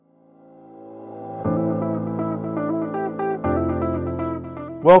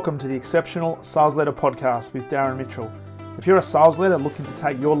Welcome to the Exceptional Sales Leader Podcast with Darren Mitchell. If you're a sales leader looking to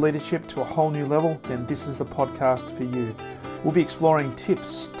take your leadership to a whole new level, then this is the podcast for you. We'll be exploring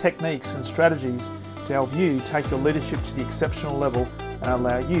tips, techniques, and strategies to help you take your leadership to the exceptional level and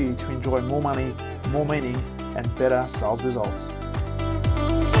allow you to enjoy more money, more meaning, and better sales results.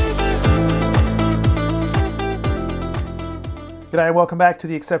 G'day, welcome back to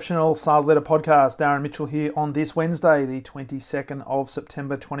the Exceptional Sales Leader Podcast. Darren Mitchell here on this Wednesday, the 22nd of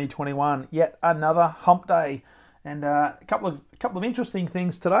September 2021. Yet another hump day, and a couple of interesting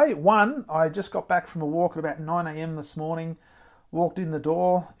things today. One, I just got back from a walk at about 9 a.m. this morning, walked in the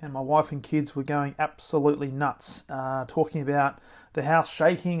door, and my wife and kids were going absolutely nuts, talking about the house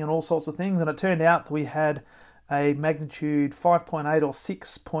shaking and all sorts of things. And it turned out that we had a magnitude 5.8 or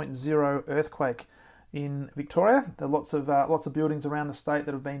 6.0 earthquake in Victoria. There are lots of buildings around the state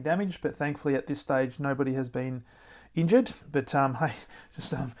that have been damaged, but thankfully at this stage nobody has been injured. But hey,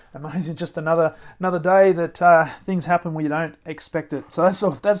 just amazing! Just another day that things happen when you don't expect it. So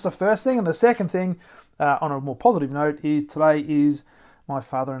that's the first thing, and the second thing, on a more positive note, is today is my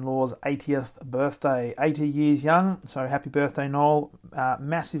father-in-law's 80th birthday. 80 years young, so happy birthday, Noel!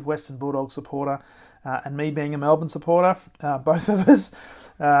 Massive Western Bulldogs supporter. And me being a Melbourne supporter, both of us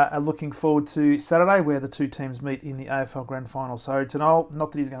are looking forward to Saturday where the two teams meet in the AFL Grand Final. So to Noel,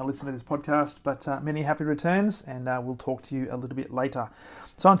 not that he's going to listen to this podcast, but many happy returns, and we'll talk to you a little bit later.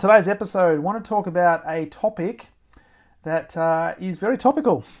 So on today's episode, I want to talk about a topic that is very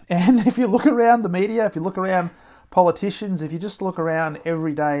topical. And if you look around the media, if you look around politicians, if you just look around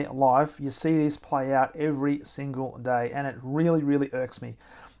everyday life, you see this play out every single day, and it really, really irks me.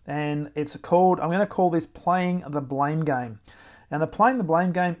 And it's called, I'm going to call this playing the blame game. And the playing the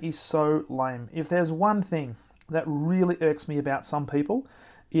blame game is so lame. If there's one thing that really irks me about some people,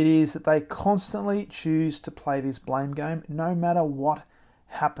 it is that they constantly choose to play this blame game no matter what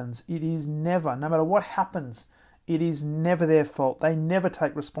happens. It is never, no matter what happens, it is never their fault. They never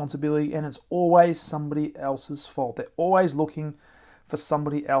take responsibility, and it's always somebody else's fault. They're always looking for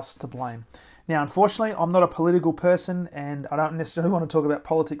somebody else to blame. Now, unfortunately, I'm not a political person, and I don't necessarily want to talk about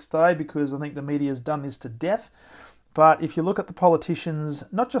politics today because I think the media has done this to death. But if you look at the politicians,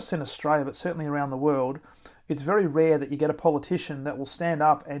 not just in Australia, but certainly around the world, it's very rare that you get a politician that will stand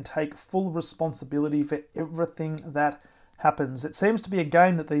up and take full responsibility for everything that happens. It seems to be a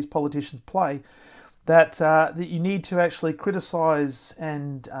game that these politicians play that you need to actually criticise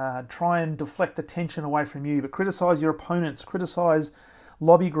and try and deflect attention away from you, but criticise your opponents, criticise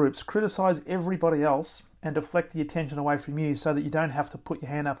lobby groups, criticise everybody else and deflect the attention away from you so that you don't have to put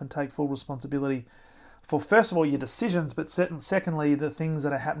your hand up and take full responsibility for, first of all, your decisions, but secondly, the things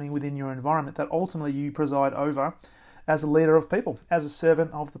that are happening within your environment that ultimately you preside over as a leader of people, as a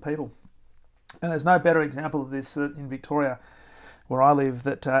servant of the people. And there's no better example of this in Victoria, where I live,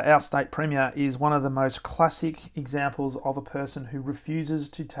 that our state premier is one of the most classic examples of a person who refuses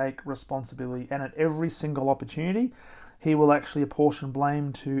to take responsibility, and at every single opportunity he will actually apportion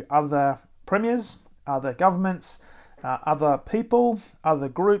blame to other premiers, other governments, other people, other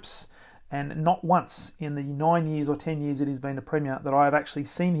groups, and not once in the 9 years or 10 years that he's been a premier that I have actually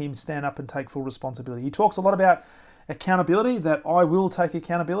seen him stand up and take full responsibility. He talks a lot about accountability, that I will take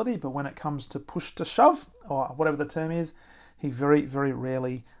accountability, but when it comes to push to shove, or whatever the term is, he very, very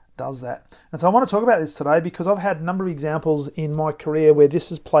rarely does that. And so I want to talk about this today because I've had a number of examples in my career where this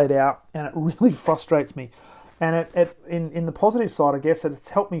has played out, and it really frustrates me. And in the positive side, I guess, it's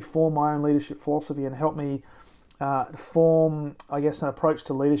helped me form my own leadership philosophy and helped me form, I guess, an approach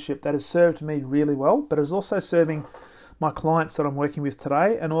to leadership that has served me really well, but is also serving my clients that I'm working with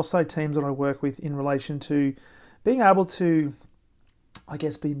today and also teams that I work with in relation to being able to, I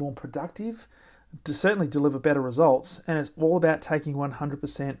guess, be more productive, to certainly deliver better results. And it's all about taking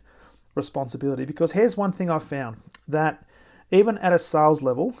 100% responsibility. Because here's one thing I've found, that even at a sales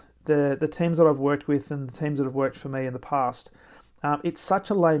level, the teams that I've worked with and the teams that have worked for me in the past, it's such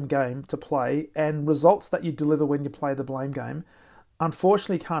a lame game to play, and results that you deliver when you play the blame game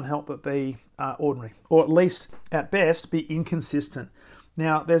unfortunately can't help but be ordinary, or at least at best be inconsistent.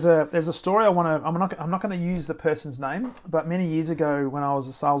 Now there's a story I'm not going to use the person's name, but many years ago when I was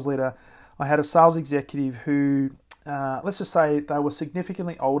a sales leader, I had a sales executive who let's just say they were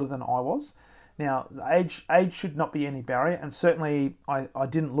significantly older than I was. Now, age should not be any barrier, and certainly I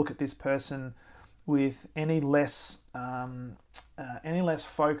didn't look at this person with any less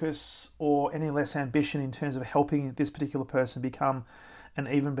focus or any less ambition in terms of helping this particular person become an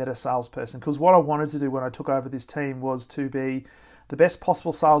even better salesperson. Because what I wanted to do when I took over this team was to be the best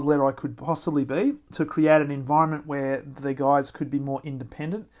possible sales leader I could possibly be, to create an environment where the guys could be more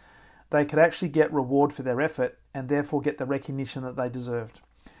independent, they could actually get reward for their effort and therefore get the recognition that they deserved.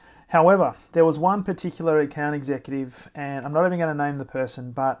 However, there was one particular account executive, and I'm not even going to name the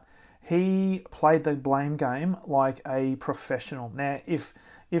person, but he played the blame game like a professional. Now, if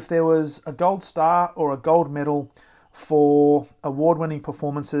there was a gold star or a gold medal for award-winning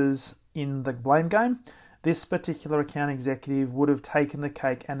performances in the blame game, this particular account executive would have taken the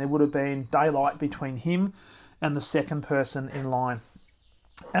cake, and there would have been daylight between him and the second person in line.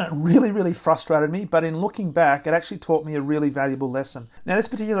 And it really, really frustrated me, but in looking back, it actually taught me a really valuable lesson. Now, this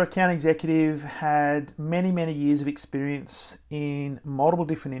particular account executive had many, many years of experience in multiple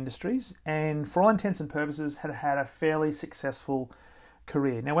different industries, and for all intents and purposes had had a fairly successful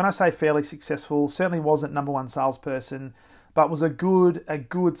career. Now, when I say fairly successful, certainly wasn't number one salesperson, but was a good,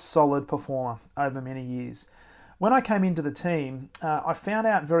 solid performer over many years. When I came into the team, I found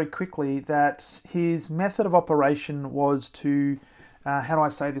out very quickly that his method of operation was to how do I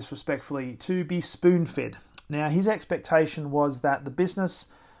say this respectfully, to be spoon-fed. Now, his expectation was that the business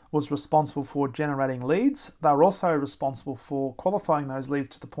was responsible for generating leads. They were also responsible for qualifying those leads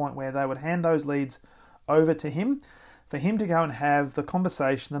to the point where they would hand those leads over to him for him to go and have the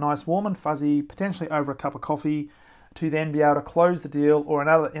conversation, the nice warm and fuzzy, potentially over a cup of coffee, to then be able to close the deal, or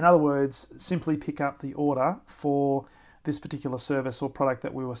in other words, simply pick up the order for this particular service or product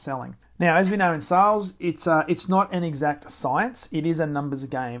that we were selling. Now, as we know in sales, it's not an exact science. It is a numbers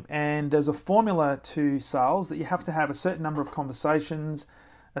game, and there's a formula to sales that you have to have a certain number of conversations,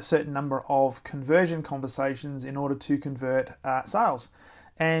 a certain number of conversion conversations in order to convert sales.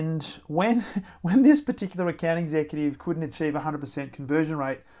 And when this particular account executive couldn't achieve 100% conversion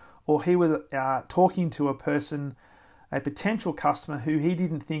rate, or he was talking to a potential customer who he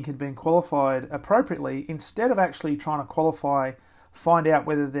didn't think had been qualified appropriately, instead of actually trying to find out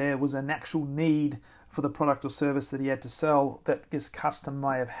whether there was an actual need for the product or service that he had to sell that this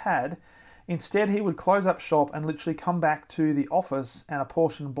customer may have had, instead he would close up shop and literally come back to the office and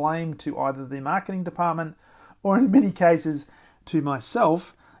apportion blame to either the marketing department or in many cases to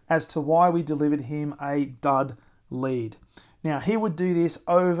myself as to why we delivered him a dud lead. Now, he would do this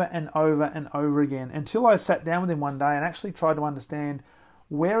over and over and over again until I sat down with him one day and actually tried to understand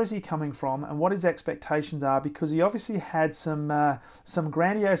where is he coming from and what his expectations are, because he obviously had some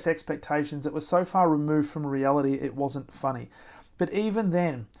grandiose expectations that were so far removed from reality it wasn't funny. But even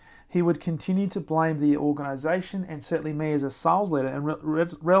then, he would continue to blame the organisation and certainly me as a sales leader, and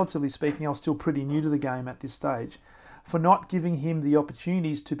relatively speaking, I was still pretty new to the game at this stage, for not giving him the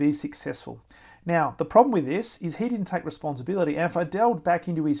opportunities to be successful. Now, the problem with this is he didn't take responsibility, and if I delved back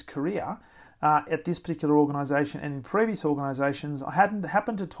into his career at this particular organisation and in previous organisations, I hadn't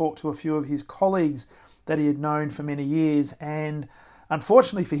happened to talk to a few of his colleagues that he had known for many years, and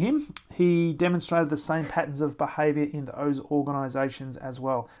unfortunately for him, he demonstrated the same patterns of behaviour in those organisations as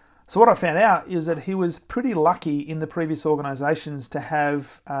well. So what I found out is that he was pretty lucky in the previous organisations to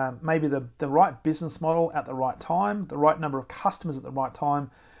have maybe the right business model at the right time, the right number of customers at the right time,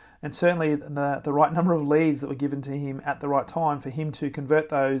 and certainly the right number of leads that were given to him at the right time for him to convert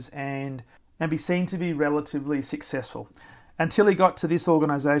those and be seen to be relatively successful. Until he got to this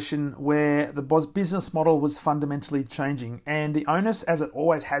organisation where the business model was fundamentally changing. And the onus, as it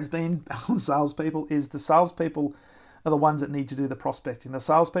always has been on salespeople, is the salespeople are the ones that need to do the prospecting. The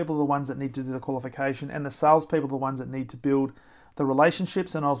salespeople are the ones that need to do the qualification, and the salespeople are the ones that need to build the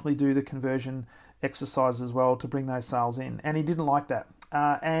relationships and ultimately do the conversion exercise as well to bring those sales in. And he didn't like that.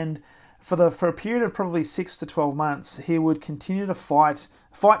 And for a period of probably 6 to 12 months, he would continue to fight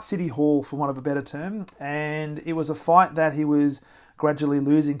City Hall, for want of a better term. And it was a fight that he was gradually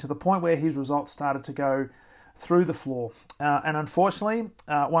losing to the point where his results started to go through the floor. And unfortunately,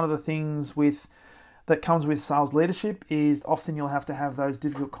 one of the things that comes with sales leadership is often you'll have to have those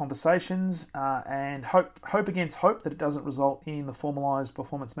difficult conversations and hope against hope that it doesn't result in the formalized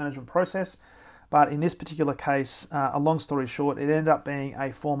performance management process. But in this particular case, a long story short, it ended up being a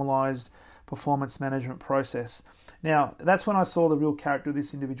formalized performance management process. Now, that's when I saw the real character of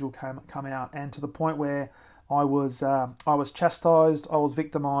this individual come out, and to the point where I was chastised, I was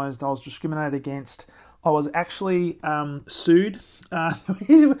victimized, I was discriminated against, I was actually sued.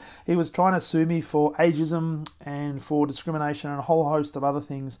 He was trying to sue me for ageism and for discrimination and a whole host of other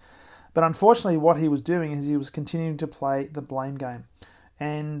things. But unfortunately, what he was doing is he was continuing to play the blame game.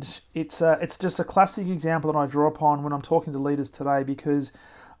 And it's just a classic example that I draw upon when I'm talking to leaders today, because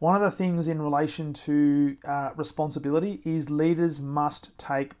one of the things in relation to responsibility is leaders must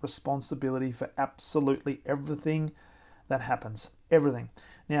take responsibility for absolutely everything that happens. Everything.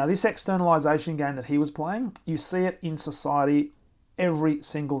 Now, this externalization game that he was playing, you see it in society every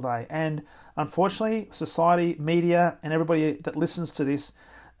single day. And unfortunately, society, media, and everybody that listens to this,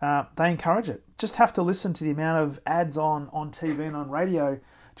 they encourage it. Just have to listen to the amount of ads on TV and on radio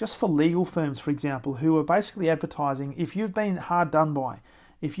just for legal firms, for example, who are basically advertising, if you've been hard done by,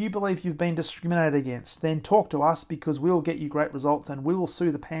 if you believe you've been discriminated against, then talk to us because we'll get you great results and we will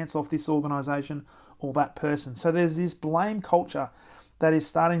sue the pants off this organisation or that person. So there's this blame culture that is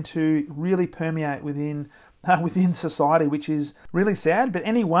starting to really permeate within society, which is really sad. But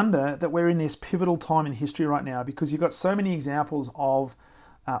any wonder that we're in this pivotal time in history right now, because you've got so many examples of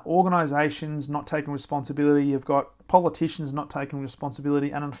organisations not taking responsibility. You've got politicians not taking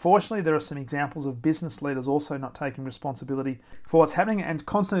responsibility, and unfortunately there are some examples of business leaders also not taking responsibility for what's happening and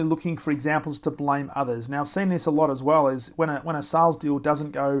constantly looking for examples to blame others. Now, I've seen this a lot as well, is when a sales deal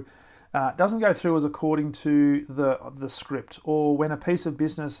doesn't go through as according to the script, or when a piece of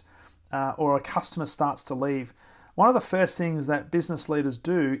business or a customer starts to leave. One of the first things that business leaders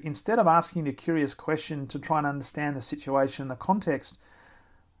do, instead of asking the curious question to try and understand the situation, the context,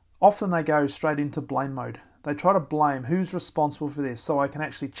 often they go straight into blame mode. They try to blame who's responsible for this so I can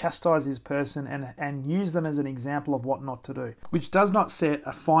actually chastise this person and use them as an example of what not to do, which does not set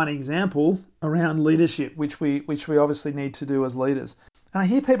a fine example around leadership, which we obviously need to do as leaders. And I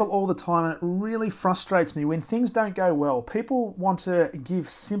hear people all the time, and it really frustrates me when things don't go well. People want to give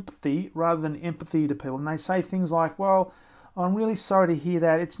sympathy rather than empathy to people, and they say things like, well, I'm really sorry to hear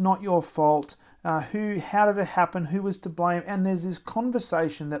that, it's not your fault. How did it happen? Who was to blame? And there's this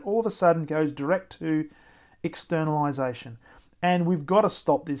conversation that all of a sudden goes direct to externalization. And we've got to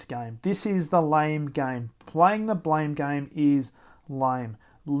stop this game. This is the lame game. Playing the blame game is lame.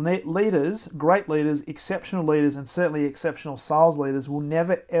 Leaders, great leaders, exceptional leaders, and certainly exceptional sales leaders will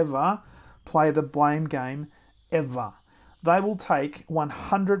never ever play the blame game ever. They will take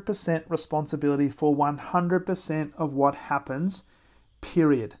 100% responsibility for 100% of what happens,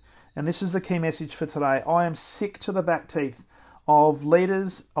 period. And this is the key message for today. I am sick to the back teeth of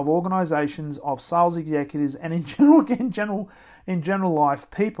leaders, of organisations, of sales executives, and in general life,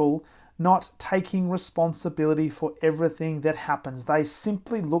 people not taking responsibility for everything that happens. They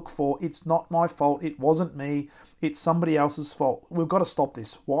simply look for, it's not my fault, it wasn't me, it's somebody else's fault. We've got to stop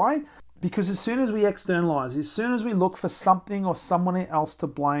this. Why? Because as soon as we externalise, as soon as we look for something or someone else to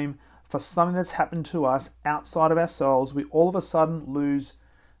blame for something that's happened to us outside of ourselves, we all of a sudden lose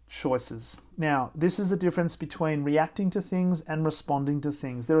choices. Now, this is the difference between reacting to things and responding to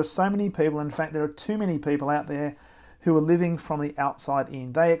things. There are so many people, in fact, there are too many people out there who are living from the outside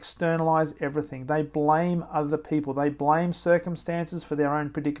in. They externalize everything. They blame other people. They blame circumstances for their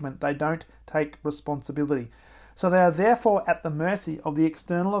own predicament. They don't take responsibility. So they are therefore at the mercy of the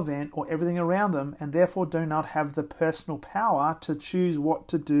external event or everything around them, and therefore do not have the personal power to choose what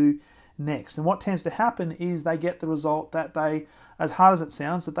to do next. And what tends to happen is they get the result that they, as hard as it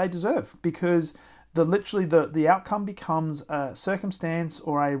sounds, that they deserve, because the outcome becomes a circumstance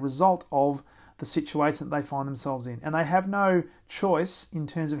or a result of the situation that they find themselves in. And they have no choice in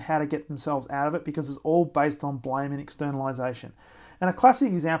terms of how to get themselves out of it, because it's all based on blame and externalization. And a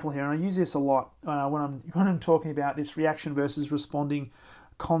classic example here, and I use this a lot when I'm talking about this reaction versus responding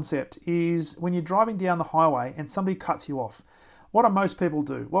concept, is when you're driving down the highway and somebody cuts you off. What do most people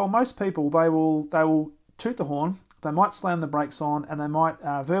do? Well, most people, they will toot the horn, they might slam the brakes on, and they might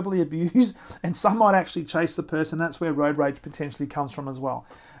verbally abuse, and some might actually chase the person. That's where road rage potentially comes from as well.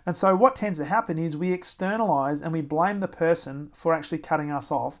 And so what tends to happen is we externalize and we blame the person for actually cutting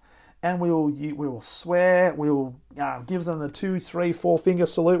us off, and we will swear, we will give them the 2, 3, 4 finger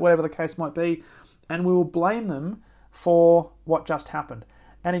salute, whatever the case might be, and we will blame them for what just happened.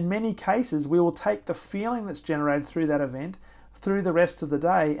 And in many cases, we will take the feeling that's generated through that event through the rest of the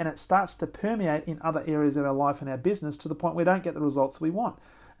day, and it starts to permeate in other areas of our life and our business to the point we don't get the results we want.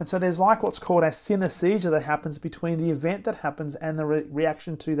 And so there's like what's called a synesthesia that happens between the event that happens and the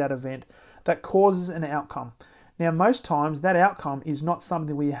reaction to that event that causes an outcome. Now, most times that outcome is not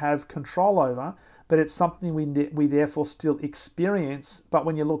something we have control over, but it's something we therefore still experience. But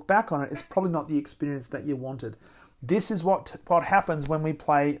when you look back on it, it's probably not the experience that you wanted. This is what happens when we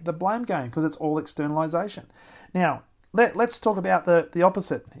play the blame game, because it's all externalization. Now, let's talk about the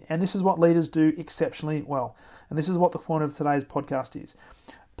opposite. And this is what leaders do exceptionally well. And this is what the point of today's podcast is.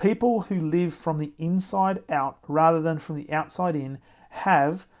 People who live from the inside out rather than from the outside in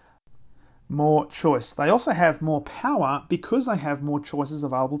have more choice. They also have more power because they have more choices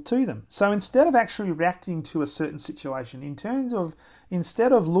available to them. So instead of actually reacting to a certain situation,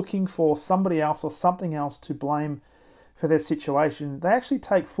 instead of looking for somebody else or something else to blame for their situation, they actually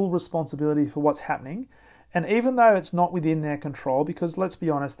take full responsibility for what's happening. And even though it's not within their control, because let's be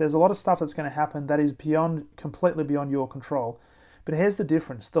honest, there's a lot of stuff that's going to happen that is completely beyond your control. But here's the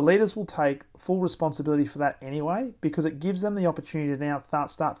difference. The leaders will take full responsibility for that anyway, because it gives them the opportunity to now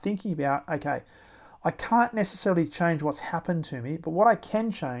start thinking about, okay, I can't necessarily change what's happened to me, but what I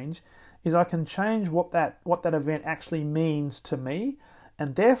can change is I can change what that event actually means to me,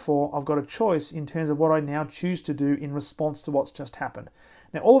 and therefore I've got a choice in terms of what I now choose to do in response to what's just happened.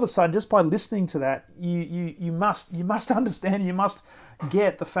 Now, all of a sudden, just by listening to that, you must understand, you must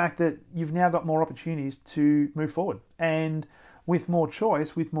get the fact that you've now got more opportunities to move forward, and with more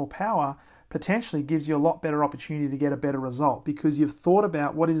choice, with more power, potentially gives you a lot better opportunity to get a better result, because you've thought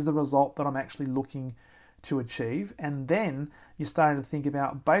about what is the result that I'm actually looking to achieve, and then you're starting to think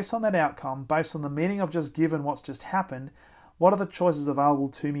about, based on that outcome, based on the meaning I've just given what's just happened, what are the choices available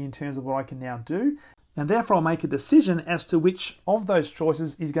to me in terms of what I can now do, and therefore I'll make a decision as to which of those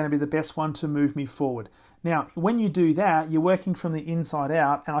choices is going to be the best one to move me forward. Now, when you do that, you're working from the inside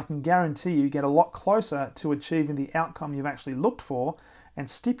out, and I can guarantee you get a lot closer to achieving the outcome you've actually looked for and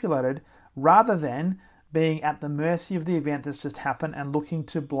stipulated, rather than being at the mercy of the event that's just happened and looking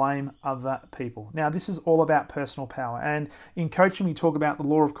to blame other people. Now, this is all about personal power. And in coaching, we talk about the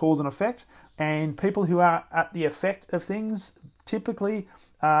law of cause and effect. And people who are at the effect of things typically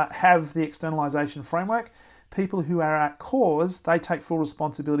have the externalization framework. People who are at cause, they take full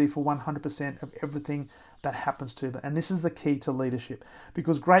responsibility for 100% of everything that happens to them. And this is the key to leadership,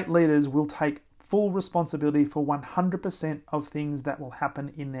 because great leaders will take full responsibility for 100% of things that will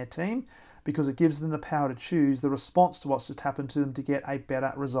happen in their team, because it gives them the power to choose the response to what's just happened to them to get a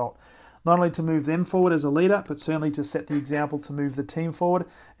better result. Not only to move them forward as a leader, but certainly to set the example to move the team forward.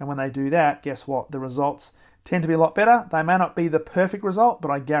 And when they do that, guess what? The results tend to be a lot better. They may not be the perfect result,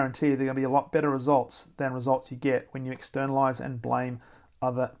 but I guarantee you they're going to be a lot better results than results you get when you externalize and blame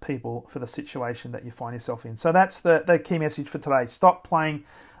other people for the situation that you find yourself in. So that's the key message for today. Stop playing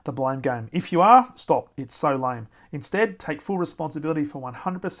the blame game. If you are, stop. It's so lame. Instead, take full responsibility for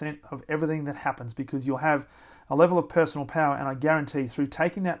 100% of everything that happens, because you'll have a level of personal power, and I guarantee through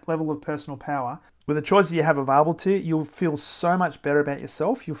taking that level of personal power, with the choices you have available to you, you'll feel so much better about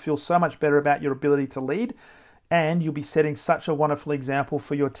yourself. You'll feel so much better about your ability to lead, and you'll be setting such a wonderful example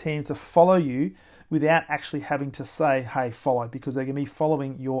for your team to follow you without actually having to say, hey, follow, because they're going to be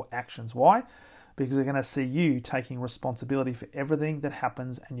following your actions. Why? Because they're going to see you taking responsibility for everything that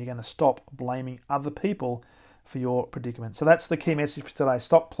happens, and you're going to stop blaming other people for your predicament. So that's the key message for today.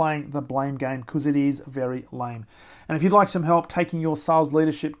 Stop playing the blame game, because it is very lame. And if you'd like some help taking your sales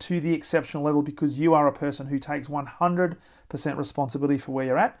leadership to the exceptional level, because you are a person who takes 100% responsibility for where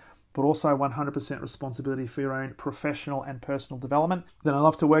you're at, but also 100% responsibility for your own professional and personal development, then I'd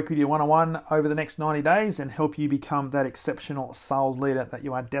love to work with you one-on-one over the next 90 days and help you become that exceptional sales leader that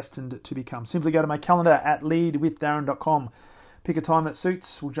you are destined to become. Simply go to my calendar at leadwithdarren.com. Pick a time that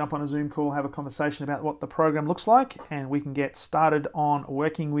suits. We'll jump on a Zoom call, have a conversation about what the program looks like, and we can get started on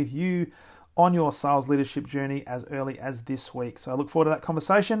working with you on your sales leadership journey as early as this week. So I look forward to that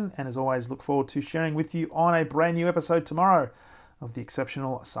conversation, and as always, look forward to sharing with you on a brand new episode tomorrow of the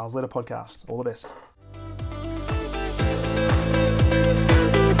Exceptional Sales Leader Podcast. All the best.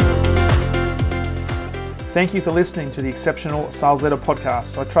 Thank you for listening to the Exceptional Sales Leader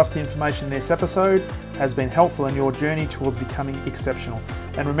Podcast. I trust the information in this episode has been helpful in your journey towards becoming exceptional.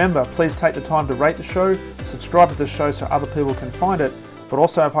 And remember, please take the time to rate the show, subscribe to the show so other people can find it. But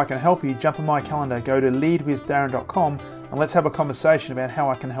also, if I can help you, jump on my calendar, go to leadwithdarren.com, and let's have a conversation about how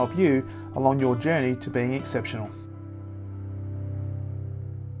I can help you along your journey to being exceptional.